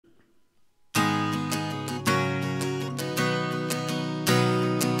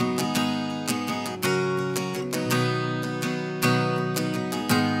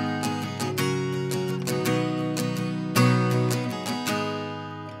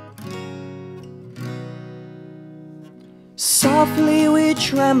Softly we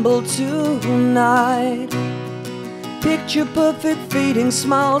tremble tonight. Picture perfect fading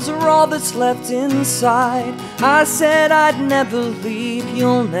smiles are all that's left inside. I said I'd never leave,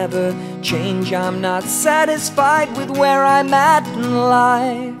 you'll never change. I'm not satisfied with where I'm at in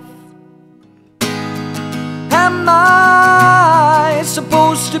life. Am I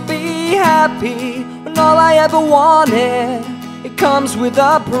supposed to be happy when all I ever wanted, it comes with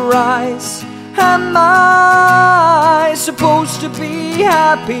a price? Am I supposed to be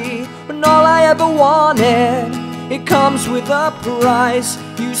happy when all I ever wanted, it comes with a price?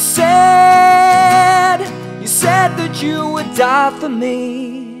 You said that you would die for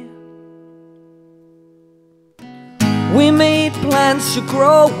me. We made plans to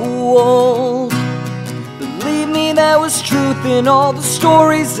grow old. Believe me, there was truth in all the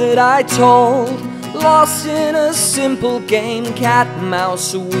stories that I told. Lost in a simple game, cat and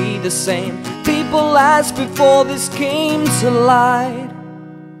mouse, are we the same people as before this came to light?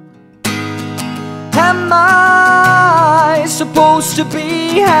 Am I supposed to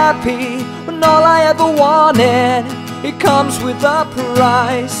be happy when all I ever wanted, it comes with a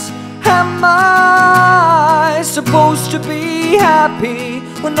price? Am I supposed to be happy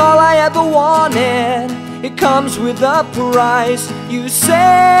when all I ever wanted, it comes with a price? You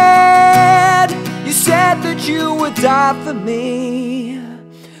said that you would die for me,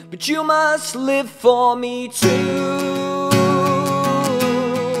 but you must live for me too,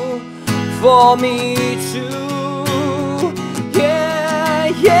 for me too, yeah,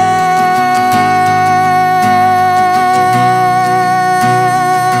 yeah.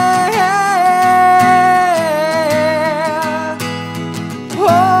 Oh,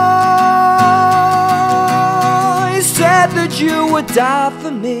 you said that you would die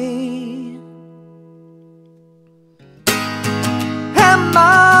for me. Am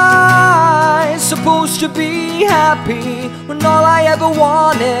I supposed to be happy when all I ever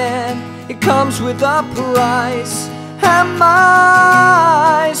wanted, it comes with a price? Am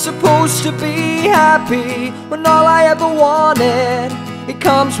I supposed to be happy when all I ever wanted, it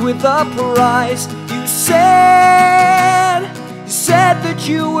comes with a price? You said that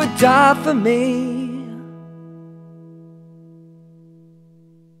you would die for me.